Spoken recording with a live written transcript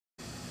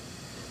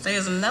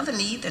There's another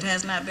need that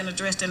has not been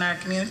addressed in our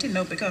community,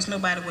 because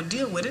nobody will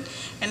deal with it,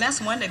 and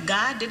that's one that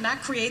God did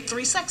not create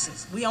three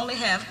sexes. We only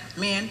have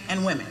men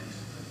and women.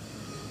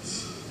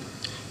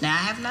 Now, I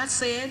have not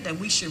said that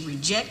we should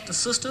reject the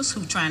sisters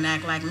who try and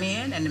act like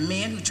men and the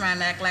men who try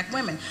and act like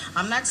women.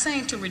 I'm not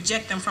saying to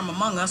reject them from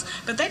among us,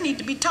 but they need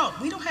to be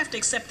taught. We don't have to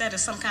accept that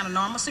as some kind of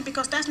normalcy,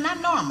 because that's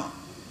not normal.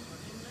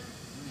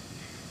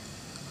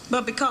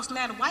 But because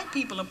now the white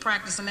people are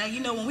practicing that,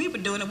 when we were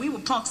doing it, we were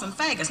punks and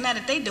faggots. Now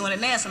that they're doing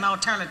it, now it's an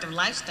alternative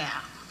lifestyle.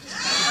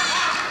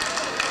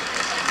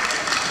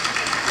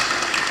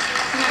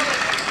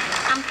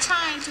 I'm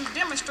trying to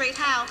demonstrate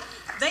how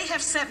they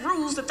have set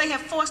rules that they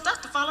have forced us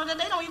to follow that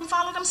they don't even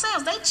follow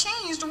themselves. They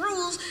change the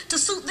rules to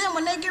suit them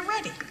when they get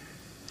ready.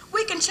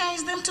 We can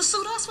change them to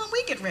suit us when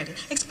we get ready,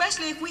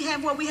 especially if we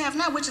have what we have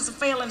now, which is a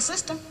failing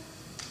system.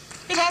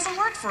 It hasn't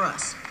worked for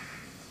us.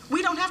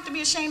 We don't have to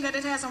be ashamed that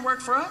it hasn't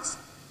worked for us.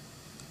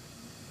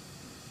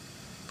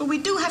 But we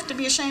do have to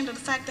be ashamed of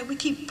the fact that we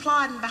keep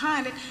plodding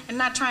behind it and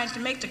not trying to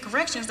make the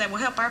corrections that will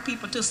help our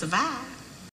people to survive.